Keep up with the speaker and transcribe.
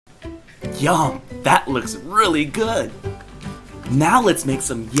Yum! That looks really good! Now let's make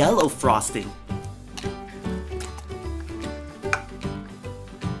some yellow frosting.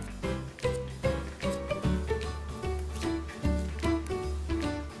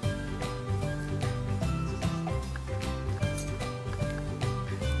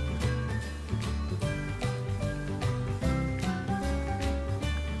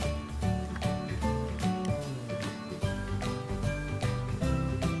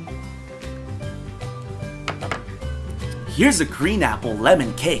 Here's a green apple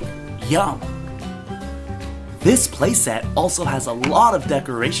lemon cake. Yum! This playset also has a lot of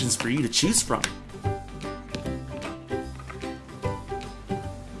decorations for you to choose from.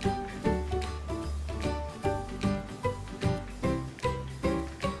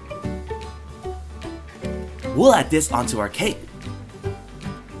 We'll add this onto our cake.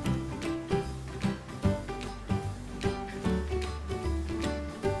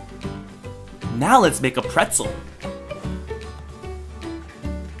 Now let's make a pretzel.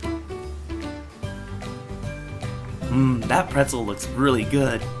 That pretzel looks really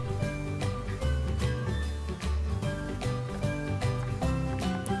good.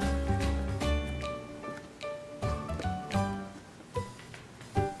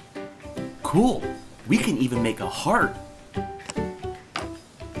 Cool! We can even make a heart.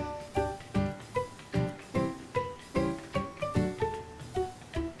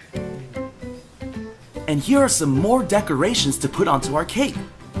 And here are some more decorations to put onto our cake.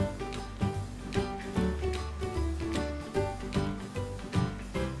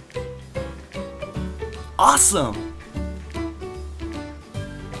 Awesome!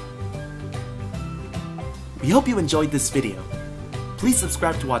 We hope you enjoyed this video. Please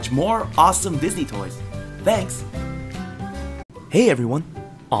subscribe to watch more awesome Disney toys. Thanks! Hey everyone!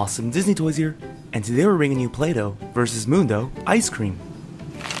 Awesome Disney Toys here, and today we're bringing you Play-Doh vs. Mundo ice cream.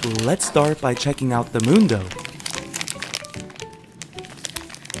 Let's start by checking out the Mundo.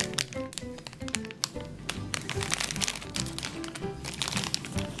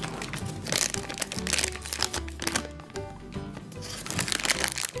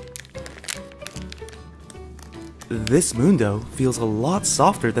 This Mundo feels a lot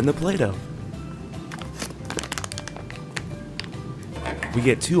softer than the Play-Doh. We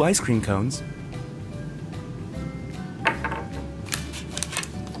get 2 ice cream cones,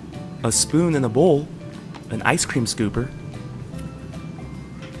 a spoon and a bowl, an ice cream scooper,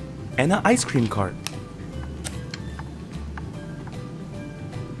 and an ice cream cart.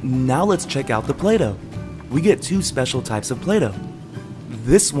 Now let's check out the Play-Doh. We get 2 special types of Play-Doh.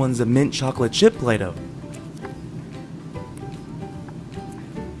 This one's a mint chocolate chip Play-Doh.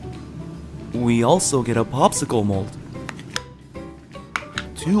 We also get a popsicle mold,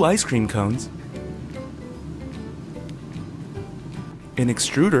 2 ice cream cones, an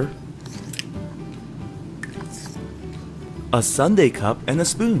extruder, a sundae cup, and a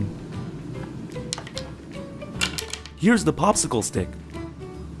spoon. Here's the popsicle stick.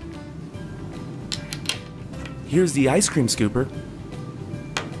 Here's the ice cream scooper.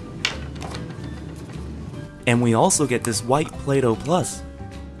 And we also get this white Play-Doh Plus.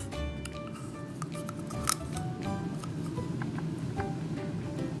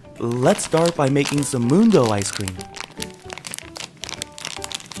 Let's start by making some Mundo ice cream.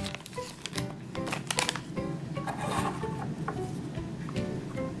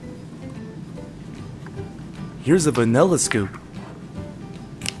 Here's a vanilla scoop.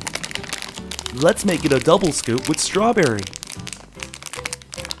 Let's make it a double scoop with strawberry.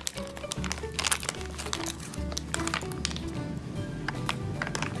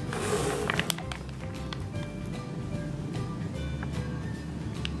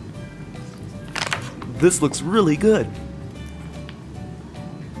 This looks really good.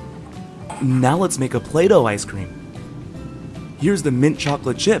 Now let's make a Play-Doh ice cream. Here's the mint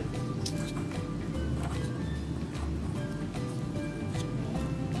chocolate chip.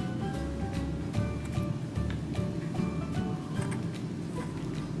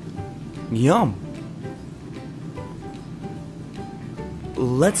 Yum!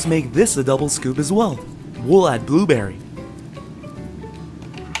 Let's make this a double scoop as well. We'll add blueberry.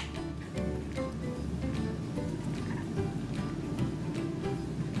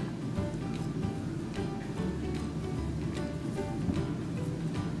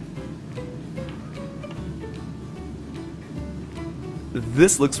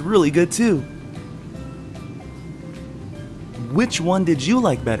 This looks really good too. Which one did you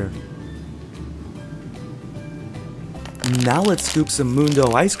like better? Now let's scoop some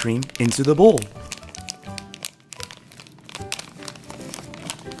Mundo ice cream into the bowl.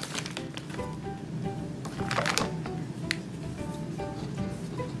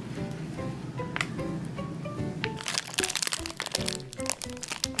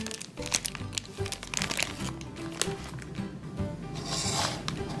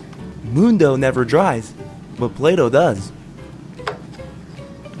 Moon dough never dries, but Play-Doh does.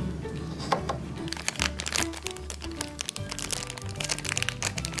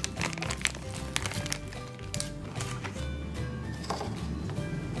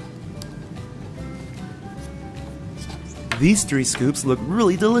 These 3 scoops look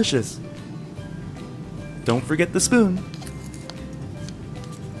really delicious. Don't forget the spoon.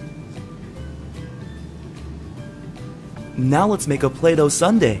 Now let's make a Play-Doh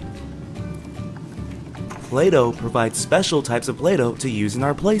sundae. Play-Doh provides special types of Play-Doh to use in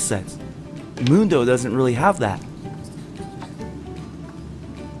our play sets. Moon dough doesn't really have that.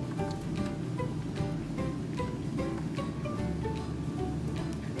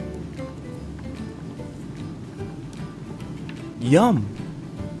 Yum!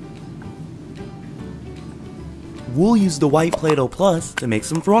 We'll use the white Play-Doh Plus to make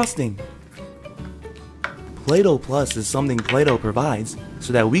some frosting. Play-Doh Plus is something Play-Doh provides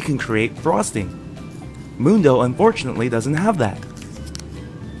so that we can create frosting. Moon dough unfortunately doesn't have that.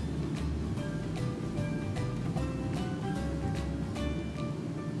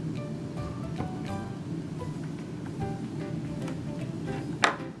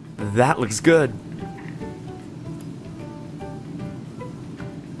 That looks good.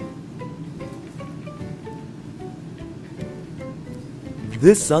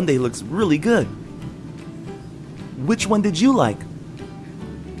 This sundae looks really good. Which one did you like?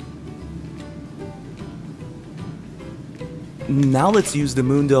 Now let's use the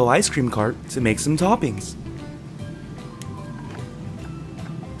Moon dough ice cream cart to make some toppings.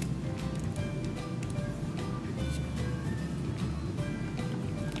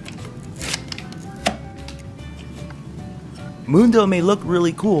 Moon dough may look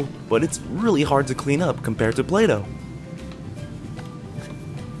really cool, but it's really hard to clean up compared to Play-Doh.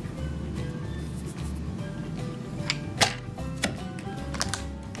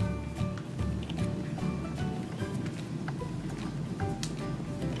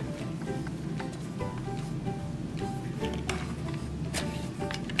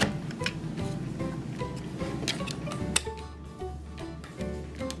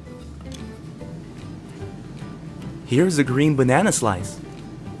 Here's a green banana slice.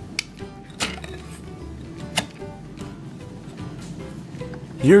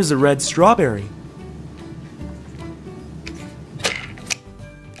 Here's a red strawberry.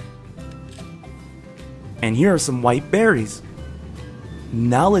 And here are some white berries.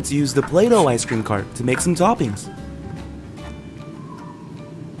 Now let's use the Play-Doh ice cream cart to make some toppings.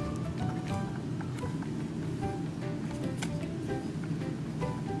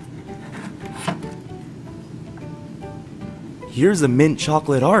 Here's a mint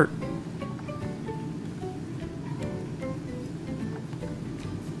chocolate heart.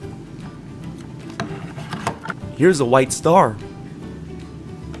 Here's a white star.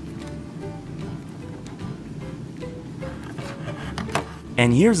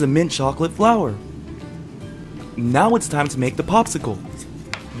 And here's a mint chocolate flower. Now it's time to make the popsicle.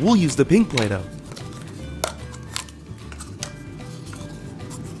 We'll use the pink Play-Doh.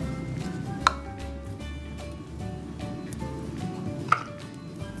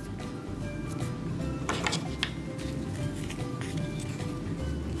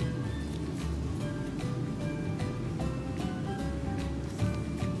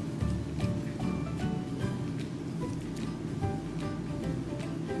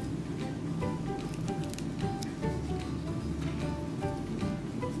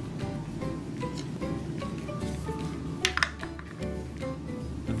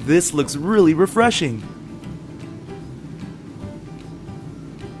 This looks really refreshing.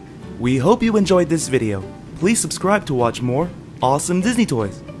 We hope you enjoyed this video. Please subscribe to watch more awesome Disney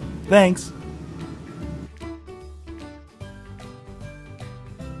toys. Thanks!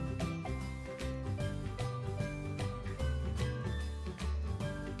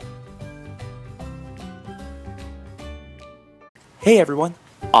 Hey everyone,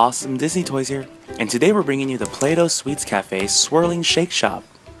 Awesome Disney Toys here, and today we're bringing you the Play-Doh Sweets Cafe Swirling Shake Shop.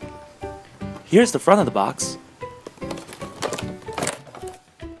 Here's the front of the box,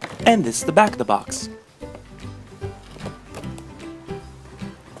 and this is the back of the box.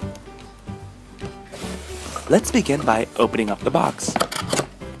 Let's begin by opening up the box.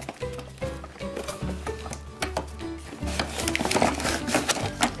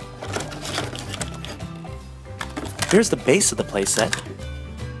 Here's the base of the playset.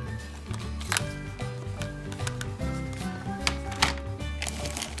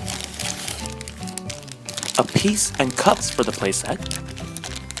 A piece and cups for the playset.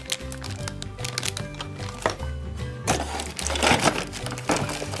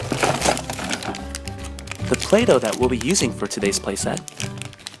 The Play-Doh that we'll be using for today's playset.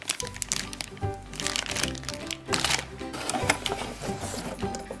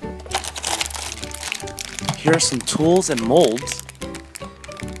 Here are some tools and molds.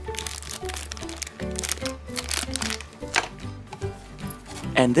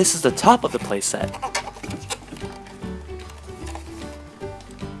 And this is the top of the playset.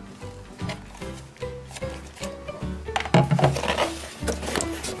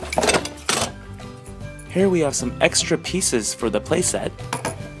 Here we have some extra pieces for the playset.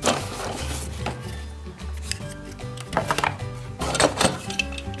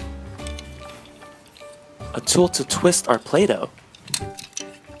 A tool to twist our Play-Doh.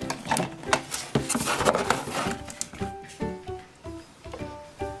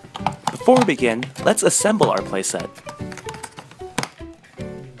 Before we begin, let's assemble our playset.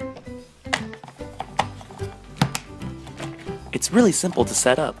 It's really simple to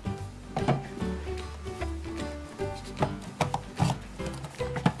set up.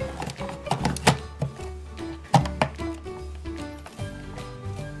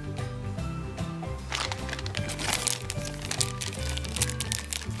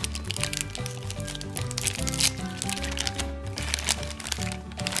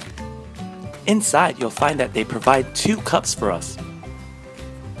 Inside, you'll find that they provide 2 cups for us.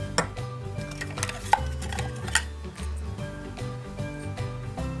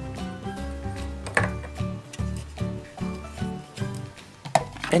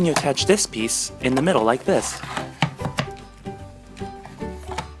 And you attach this piece in the middle like this.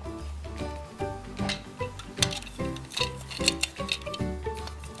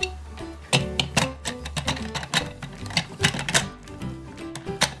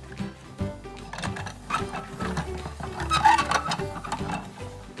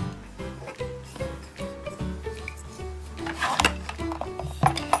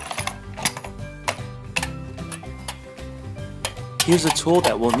 Here's a tool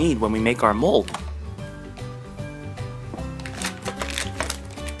that we'll need when we make our mold.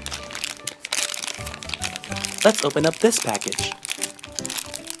 Let's open up this package.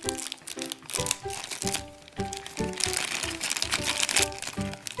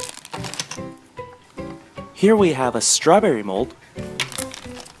 Here we have a strawberry mold,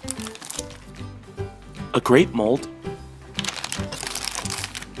 a grape mold,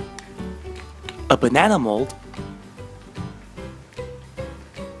 a banana mold,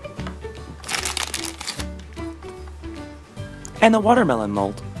 and a watermelon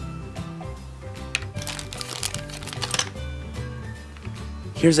mold.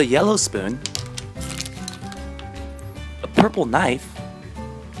 Here's a yellow spoon, a purple knife,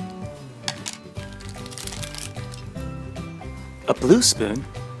 a blue spoon,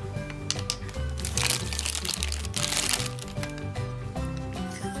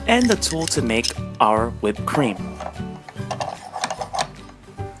 and the tool to make our whipped cream.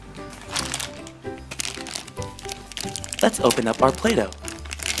 Let's open up our Play-Doh.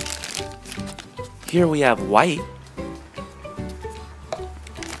 Here we have white,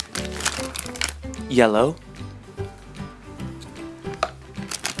 yellow,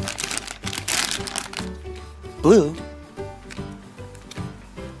 blue,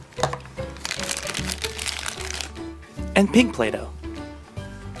 and pink Play-Doh.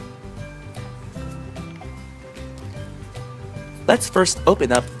 Let's first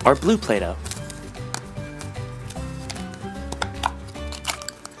open up our blue Play-Doh.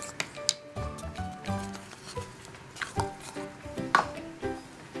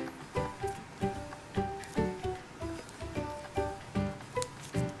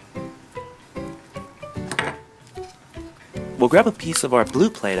 We'll grab a piece of our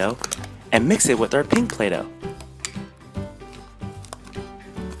blue Play-Doh and mix it with our pink Play-Doh.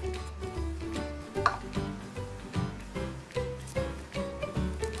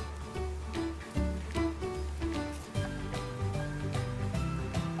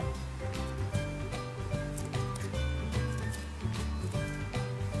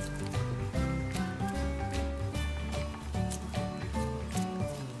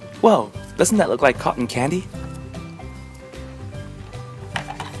 Whoa, doesn't that look like cotton candy?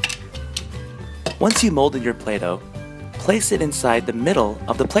 Once you molded your Play-Doh, place it inside the middle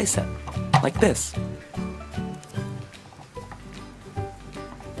of the playset, like this.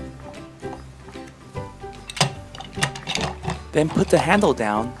 Then put the handle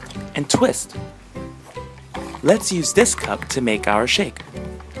down and twist. Let's use this cup to make our shake.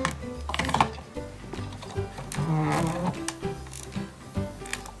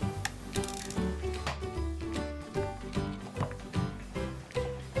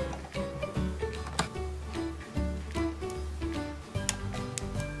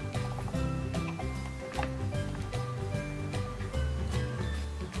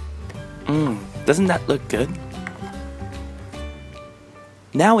 Doesn't that look good?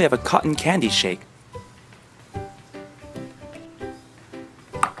 Now we have a cotton candy shake.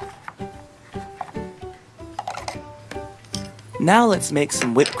 Now let's make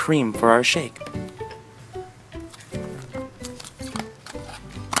some whipped cream for our shake.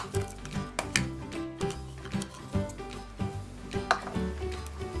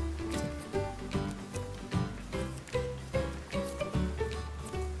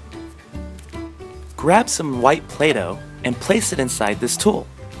 Grab some white Play-Doh and place it inside this tool.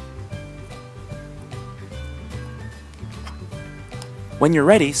 When you're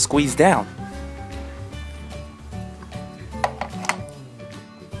ready, squeeze down.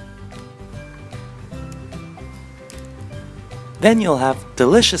 Then you'll have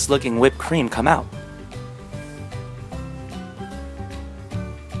delicious looking whipped cream come out.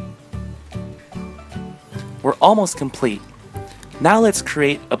 We're almost complete. Now let's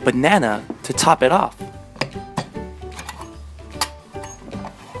create a banana to top it off.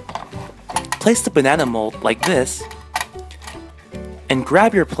 Place the banana mold like this and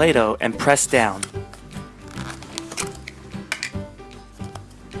grab your Play-Doh and press down.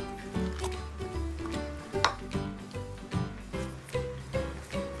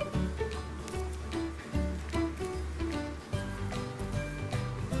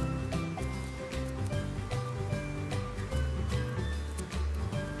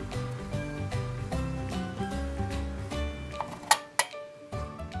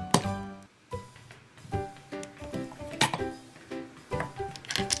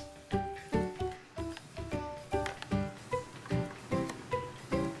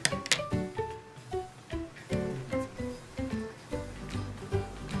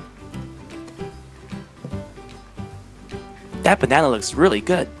 That banana looks really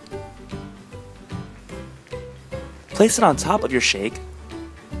good. Place it on top of your shake,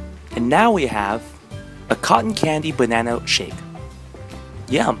 and now we have a cotton candy banana shake.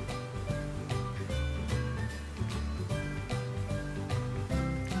 Yum!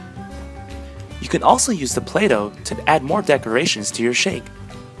 You can also use the Play-Doh to add more decorations to your shake.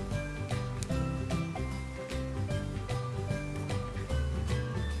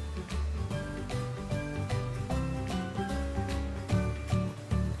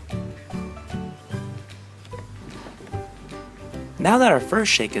 Now that our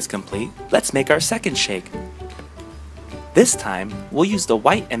first shake is complete, let's make our second shake. This time, we'll use the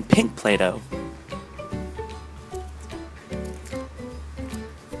white and pink Play-Doh.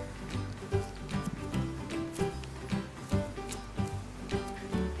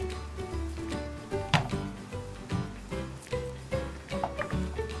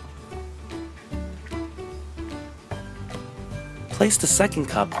 Place the second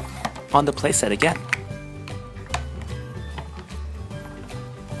cup on the playset again.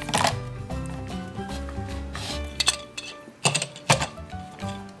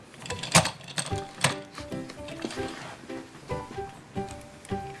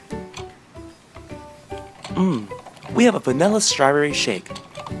 We have a vanilla strawberry shake.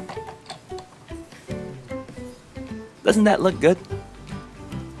 Doesn't that look good?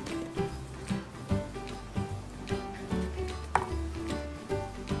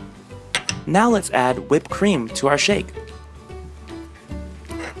 Now let's add whipped cream to our shake.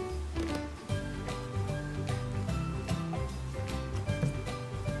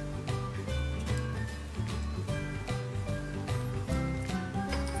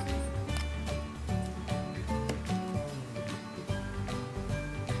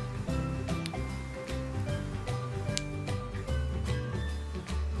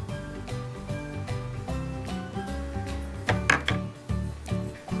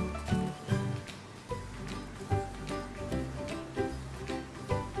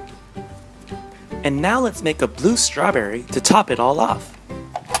 And now let's make a blue strawberry to top it all off.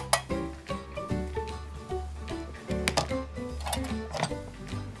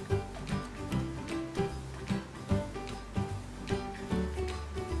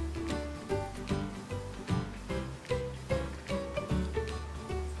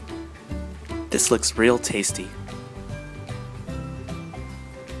 This looks real tasty.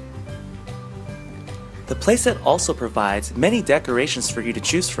 The playset also provides many decorations for you to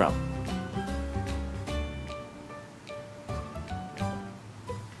choose from.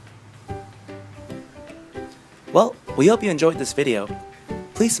 Well, we hope you enjoyed this video.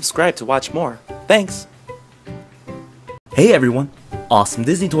 Please subscribe to watch more. Thanks! Hey everyone, Awesome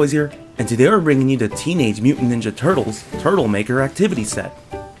Disney Toys here, and today we're bringing you the Teenage Mutant Ninja Turtles Turtle Maker Activity Set.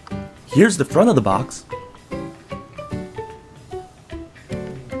 Here's the front of the box.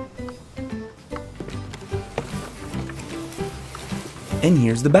 And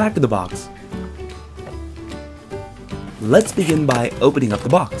here's the back of the box. Let's begin by opening up the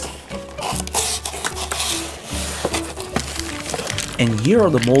box. And here are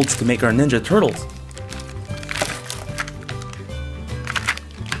the molds to make our Ninja Turtles.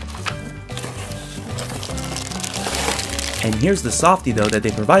 And here's the softy dough that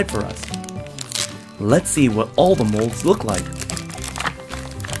they provide for us. Let's see what all the molds look like.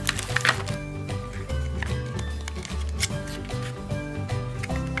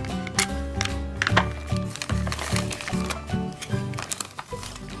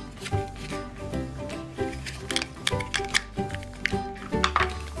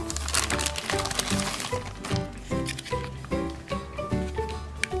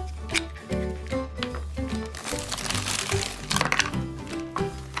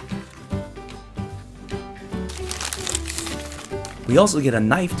 We also get a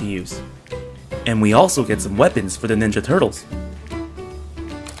knife to use. And we also get some weapons for the Ninja Turtles.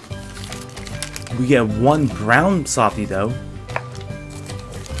 We get one brown softy dough,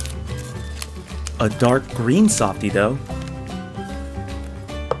 a dark green softy dough,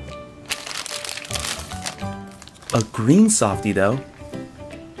 a green softy dough,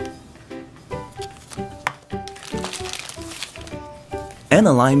 and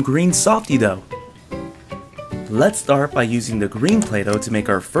a lime green softy dough. Let's start by using the green Play-Doh to make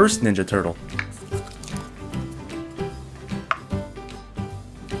our first Ninja Turtle.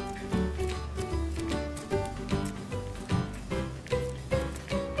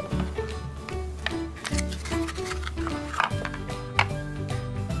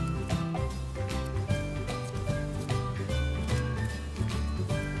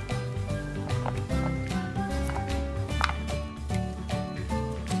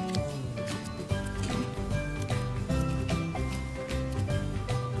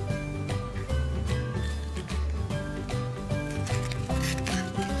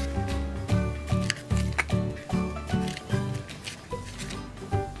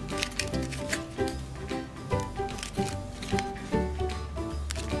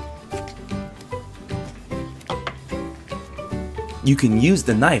 You can use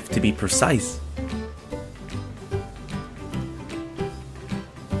the knife to be precise.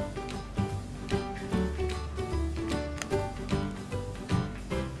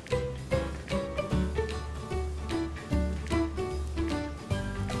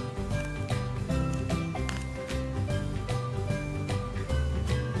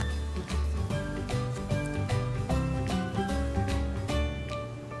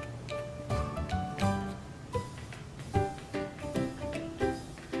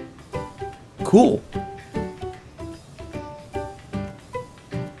 Cool!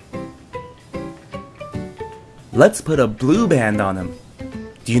 Let's put a blue band on him.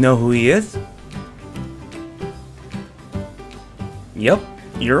 Do you know who he is? Yep,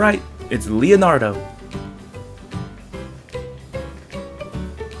 you're right. It's Leonardo.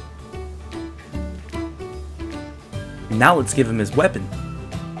 Now let's give him his weapon.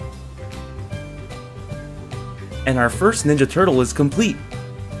 And our first Ninja Turtle is complete.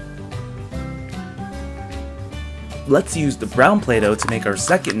 Let's use the brown Play-Doh to make our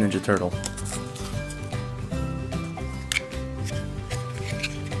second Ninja Turtle.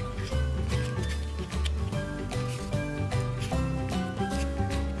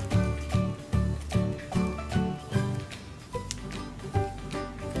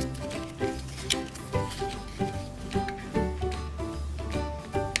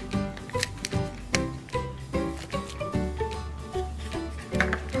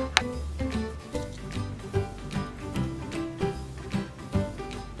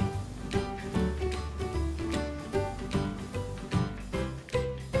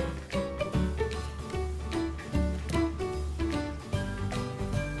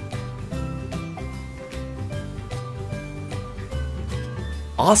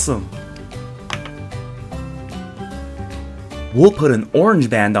 Awesome! We'll put an orange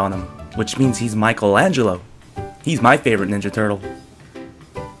band on him, which means he's Michelangelo. He's my favorite Ninja Turtle.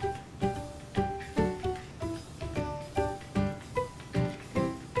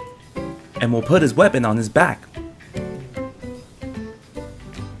 And we'll put his weapon on his back.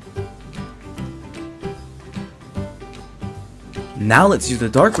 Now let's use the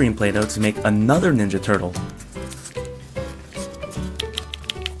dark green Play-Doh to make another Ninja Turtle.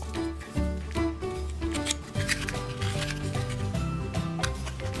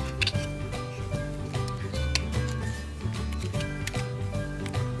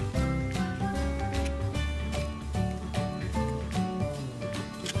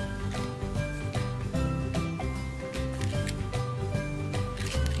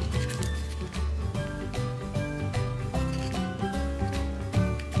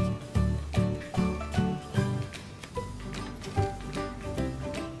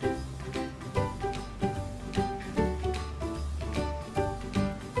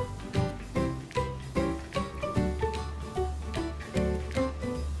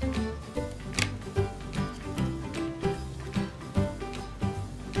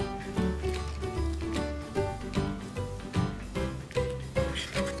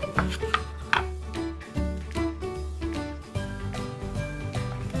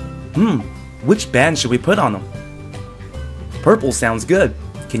 Which band should we put on him? Purple sounds good.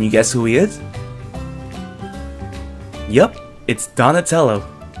 Can you guess who he is? Yup, it's Donatello.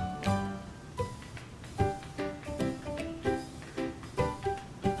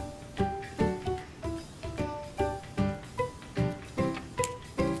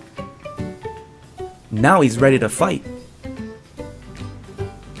 Now he's ready to fight.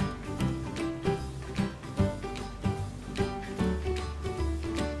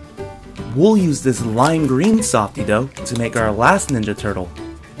 We'll use this lime green softy dough to make our last Ninja Turtle.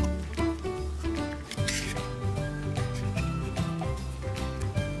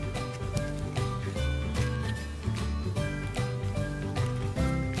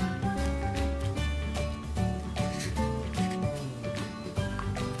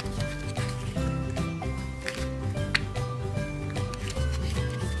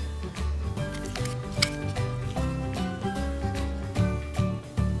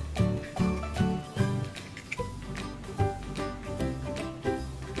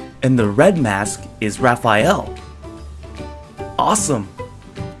 And the red mask is Raphael. Awesome!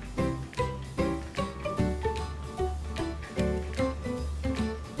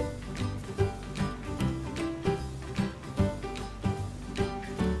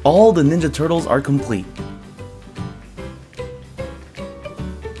 All the Ninja Turtles are complete.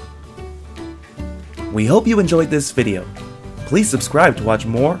 We hope you enjoyed this video. Please subscribe to watch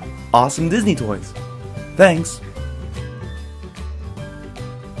more awesome Disney toys. Thanks!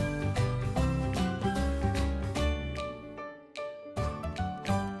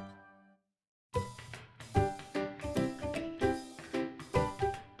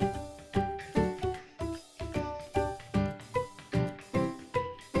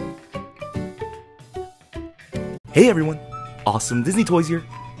 Hey everyone, Awesome Disney Toys here,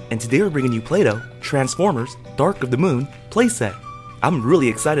 and today we're bringing you Play-Doh Transformers Dark of the Moon playset. I'm really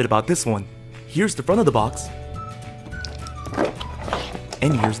excited about this one. Here's the front of the box,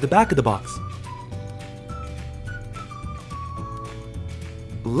 and here's the back of the box.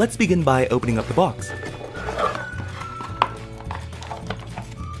 Let's begin by opening up the box.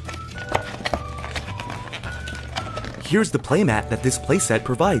 Here's the playmat that this playset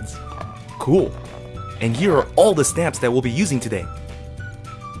provides. Cool. And here are all the stamps that we'll be using today.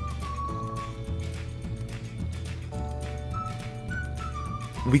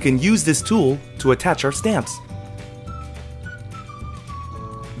 We can use this tool to attach our stamps.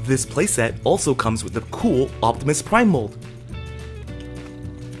 This playset also comes with the cool Optimus Prime mold.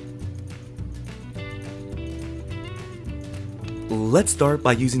 Let's start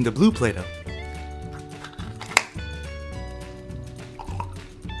by using the blue Play-Doh.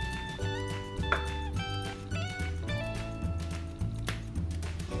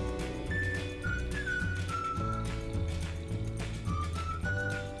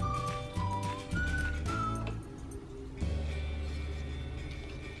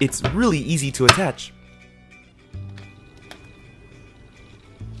 It's really easy to attach.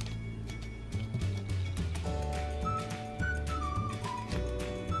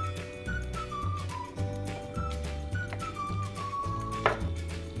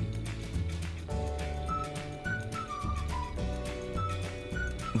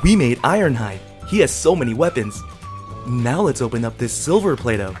 We made Ironhide. He has so many weapons. Now let's open up this silver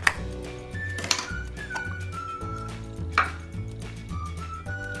Play-Doh.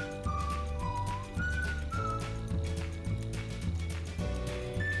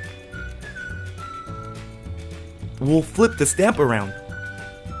 We'll flip the stamp around.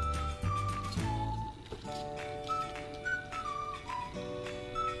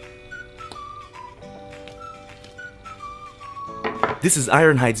 This is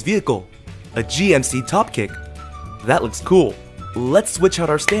Ironhide's vehicle, a GMC top kick. That looks cool. Let's switch out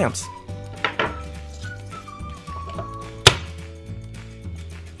our stamps.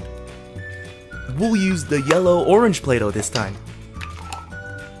 We'll use the yellow-orange Play-Doh this time.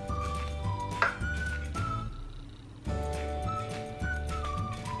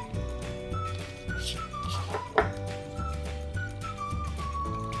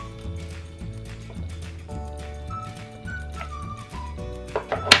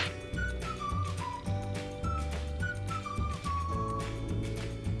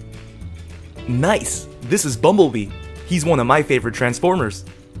 Nice! This is Bumblebee. He's one of my favorite Transformers.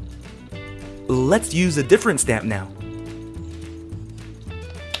 Let's use a different stamp now.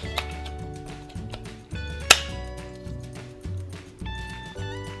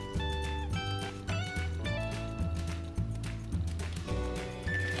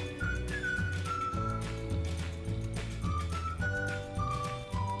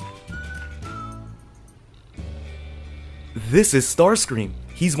 This is Starscream.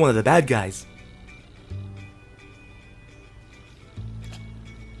 He's one of the bad guys.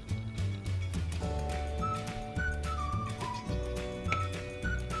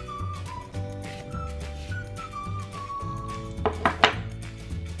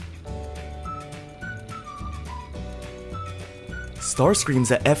 Star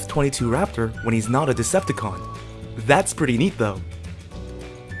screams at F-22 Raptor when he's not a Decepticon. That's pretty neat though.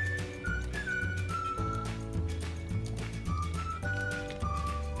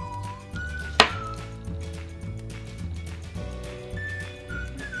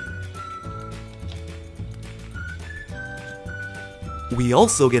 We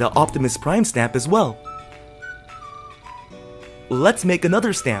also get an Optimus Prime stamp as well. Let's make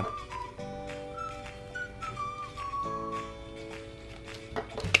another stamp.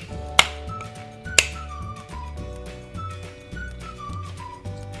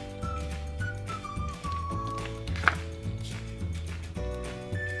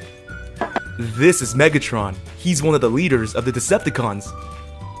 This is Megatron. He's one of the leaders of the Decepticons.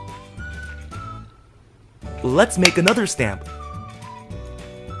 Let's make another stamp.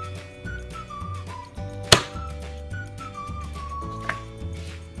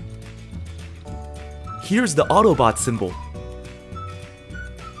 Here's the Autobot symbol.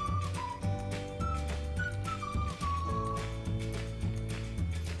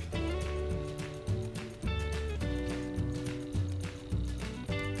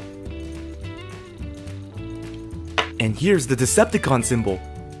 And here's the Decepticon symbol.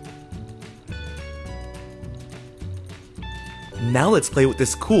 Now let's play with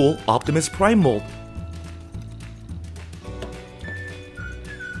this cool Optimus Prime mold.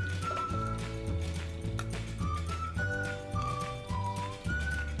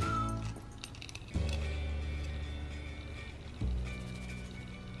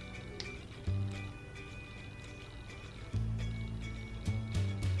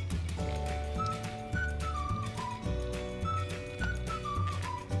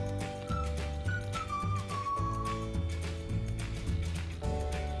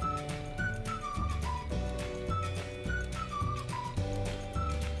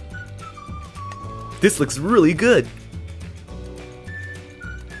 This looks really good!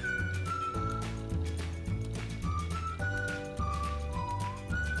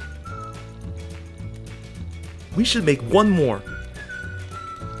 We should make one more.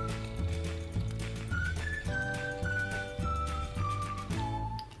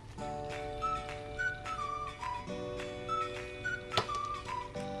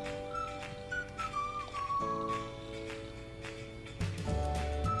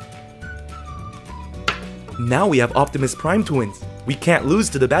 Now we have Optimus Prime twins. We can't lose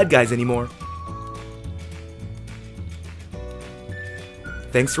to the bad guys anymore.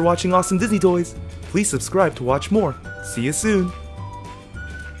 Thanks for watching Awesome Disney Toys. Please subscribe to watch more. See you soon.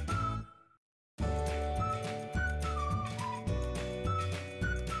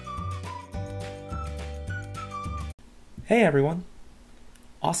 Hey everyone.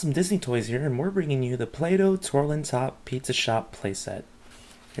 Awesome Disney Toys here, and we're bringing you the Play-Doh Twirlin' Top Pizza Shop playset.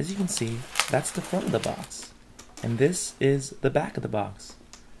 As you can see, that's the front of the box. And this is the back of the box.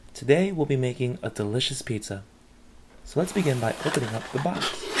 Today we'll be making a delicious pizza. So let's begin by opening up the box.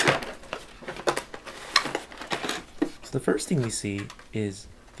 So the first thing we see is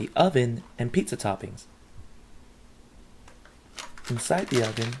the oven and pizza toppings. Inside the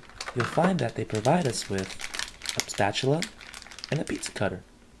oven, you'll find that they provide us with a spatula and a pizza cutter.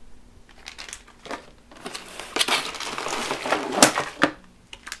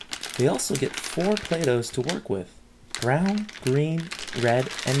 We also get 4 Play-Dohs to work with: brown, green, red,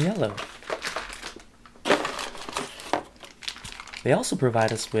 and yellow. They also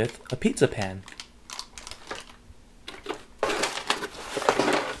provide us with a pizza pan.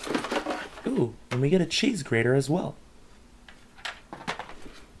 Ooh, and we get a cheese grater as well.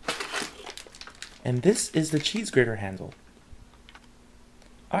 And this is the cheese grater handle.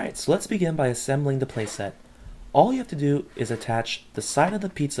 Alright, so let's begin by assembling the playset. All you have to do is attach the side of the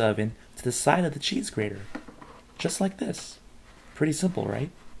pizza oven to the side of the cheese grater. Just like this. Pretty simple, right?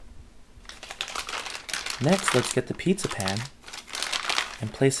 Next, let's get the pizza pan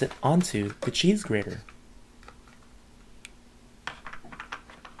and place it onto the cheese grater.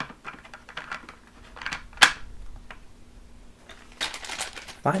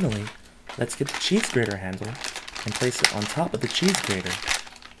 Finally, let's get the cheese grater handle and place it on top of the cheese grater.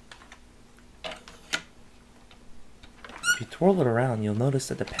 If you twirl it around, you'll notice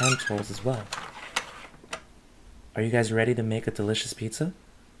that the pan twirls as well. Are you guys ready to make a delicious pizza?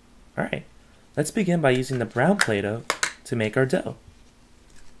 Alright, let's begin by using the brown Play-Doh to make our dough.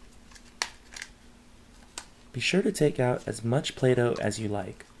 Be sure to take out as much Play-Doh as you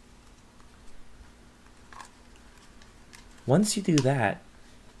like. Once you do that,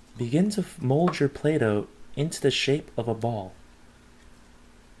 begin to mold your Play-Doh into the shape of a ball.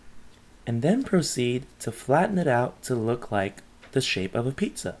 And then proceed to flatten it out to look like the shape of a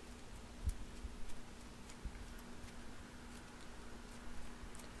pizza.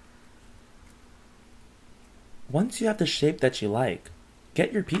 Once you have the shape that you like,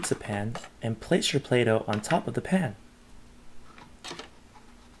 get your pizza pan and place your Play-Doh on top of the pan.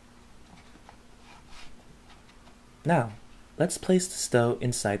 Now, let's place the dough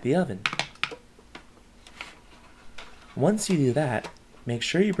inside the oven. Once you do that, make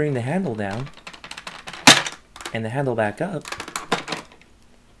sure you bring the handle down and the handle back up,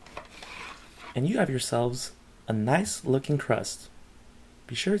 and you have yourselves a nice looking crust.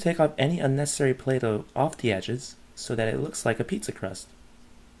 Be sure to take off any unnecessary Play-Doh off the edges so that it looks like a pizza crust.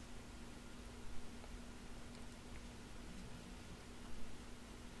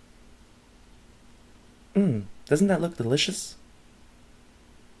 Doesn't that look delicious?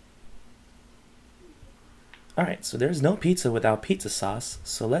 Alright, so there's no pizza without pizza sauce,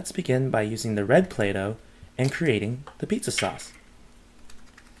 so let's begin by using the red Play-Doh and creating the pizza sauce.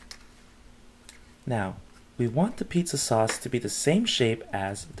 Now, we want the pizza sauce to be the same shape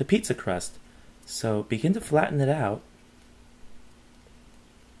as the pizza crust, so begin to flatten it out.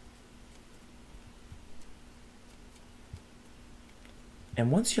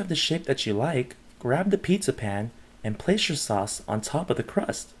 And once you have the shape that you like, grab the pizza pan and place your sauce on top of the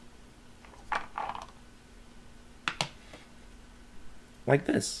crust. Like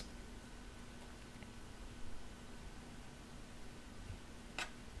this.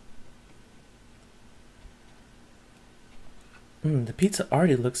 The pizza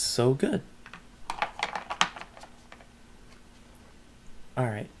already looks so good.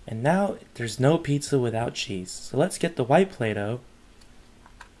 Alright, and now there's no pizza without cheese. So let's get the white Play-Doh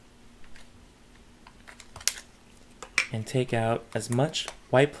and take out as much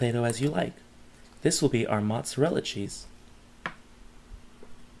white Play-Doh as you like. This will be our mozzarella cheese.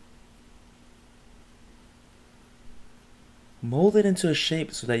 Mold it into a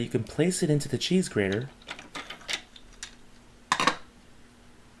shape so that you can place it into the cheese grater.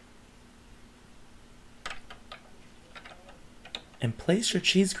 And place your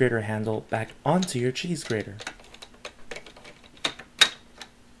cheese grater handle back onto your cheese grater.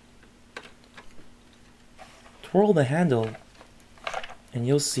 Twirl the handle and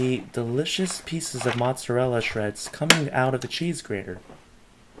you'll see delicious pieces of mozzarella shreds coming out of the cheese grater.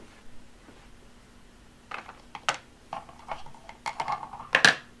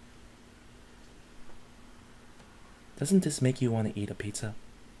 Doesn't this make you want to eat a pizza?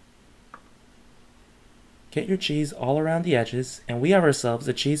 Get your cheese all around the edges, and we have ourselves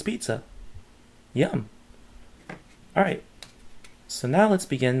a cheese pizza. Yum! Alright, so now let's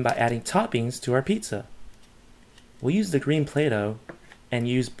begin by adding toppings to our pizza. We'll use the green Play-Doh and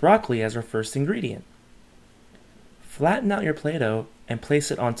use broccoli as our first ingredient. Flatten out your Play-Doh and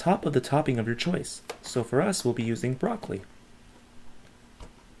place it on top of the topping of your choice. So for us, we'll be using broccoli.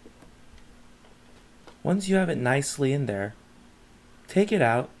 Once you have it nicely in there, take it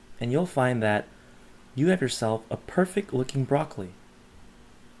out and you'll find that you have yourself a perfect looking broccoli.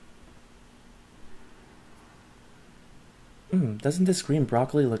 Doesn't this green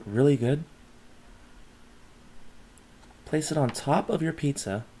broccoli look really good? Place it on top of your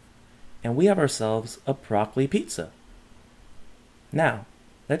pizza and we have ourselves a broccoli pizza. Now,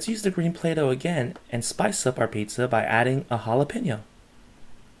 let's use the green Play-Doh again and spice up our pizza by adding a jalapeno.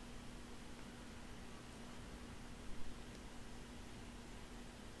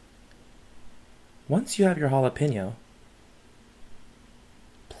 Once you have your jalapeno,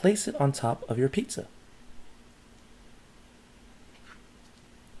 place it on top of your pizza.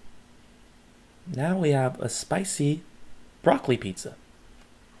 Now we have a spicy broccoli pizza.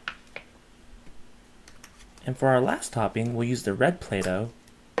 And for our last topping, we'll use the red Play-Doh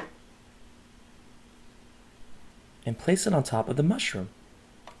and place it on top of the mushroom.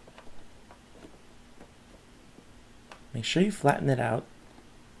 Make sure you flatten it out.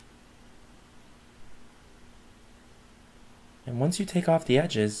 And once you take off the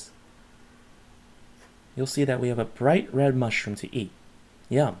edges, you'll see that we have a bright red mushroom to eat.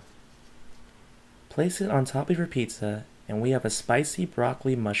 Yum! Place it on top of your pizza and we have a spicy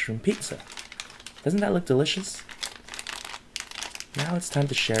broccoli mushroom pizza. Doesn't that look delicious? Now it's time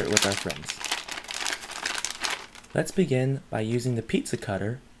to share it with our friends. Let's begin by using the pizza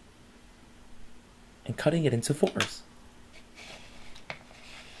cutter and cutting it into fours.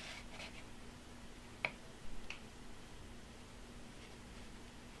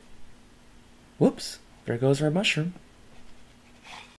 Whoops, There goes our mushroom.